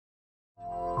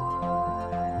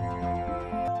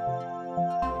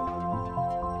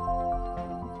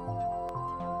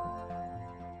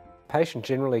patient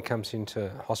generally comes into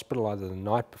hospital either the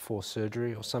night before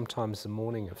surgery or sometimes the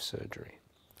morning of surgery.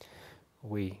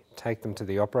 We take them to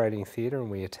the operating theatre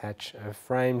and we attach a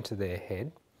frame to their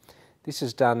head. This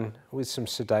is done with some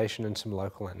sedation and some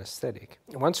local anaesthetic.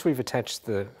 Once we've attached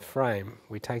the frame,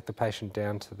 we take the patient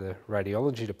down to the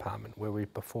radiology department where we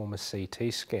perform a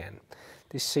CT scan.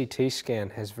 This CT scan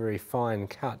has very fine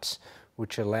cuts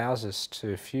which allows us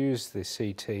to fuse the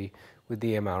CT with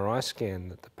the MRI scan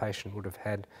that the patient would have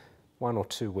had 1 or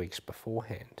 2 weeks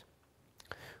beforehand.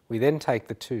 We then take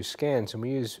the two scans and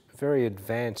we use very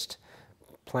advanced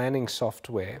planning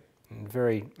software and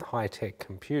very high-tech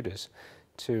computers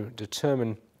to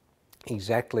determine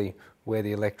exactly where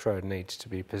the electrode needs to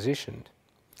be positioned.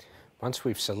 Once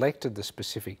we've selected the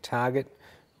specific target,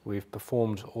 we've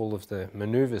performed all of the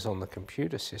manoeuvres on the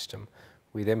computer system,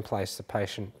 we then place the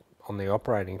patient on the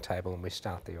operating table and we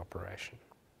start the operation.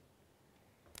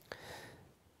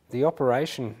 The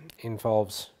operation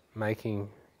involves making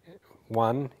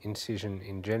one incision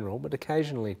in general, but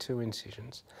occasionally 2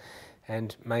 incisions,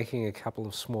 and making a couple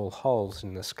of small holes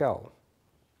in the skull.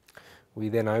 We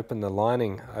then open the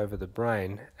lining over the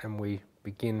brain and we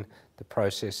begin the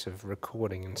process of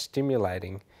recording and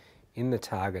stimulating in the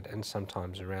target and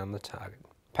sometimes around the target.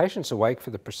 Patients awake for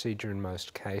the procedure in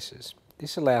most cases.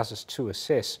 This allows us to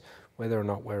assess whether or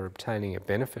not we're obtaining a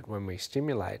benefit when we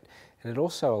stimulate, and it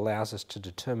also allows us to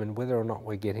determine whether or not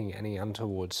we're getting any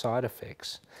untoward side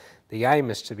effects. The aim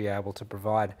is to be able to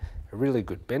provide a really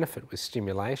good benefit with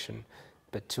stimulation,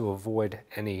 but to avoid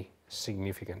any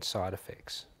significant side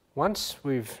effects. Once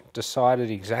we've decided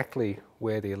exactly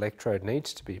where the electrode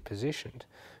needs to be positioned,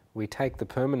 we take the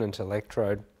permanent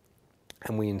electrode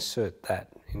and we insert that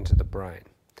into the brain.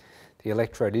 The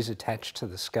electrode is attached to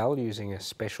the skull using a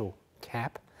special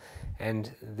cap,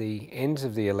 and the ends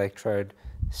of the electrode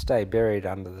stay buried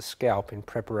under the scalp in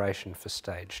preparation for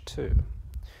stage 2.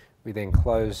 We then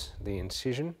close the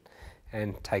incision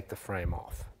and take the frame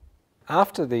off.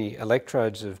 After the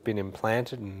electrodes have been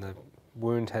implanted and the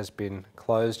wound has been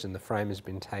closed and the frame has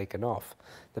been taken off,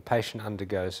 the patient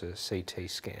undergoes a CT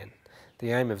scan.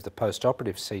 The aim of the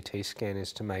post-operative CT scan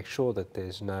is to make sure that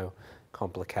there's no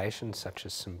complications such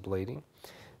as some bleeding,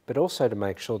 but also to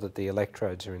make sure that the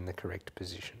electrodes are in the correct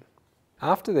position.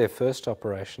 After their first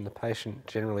operation, the patient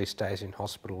generally stays in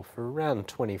hospital for around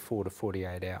 24 to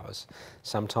 48 hours,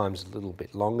 sometimes a little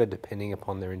bit longer depending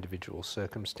upon their individual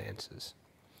circumstances.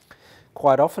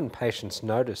 Quite often patients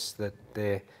notice that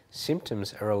their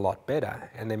symptoms are a lot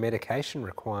better and their medication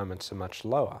requirements are much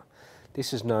lower.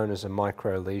 This is known as a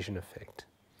microlesion effect.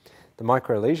 The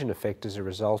microlesion effect is a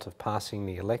result of passing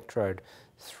the electrode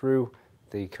through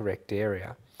the correct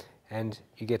area, and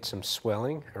you get some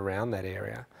swelling around that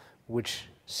area which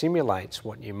simulates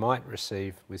what you might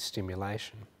receive with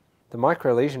stimulation. The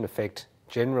microlesion effect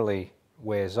generally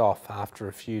wears off after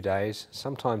a few days,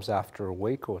 sometimes after a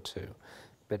week or 2.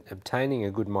 But obtaining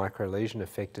a good microlesion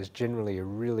effect is generally a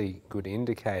really good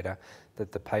indicator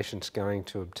that the patient's going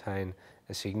to obtain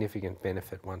a significant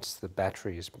benefit once the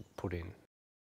battery is put in.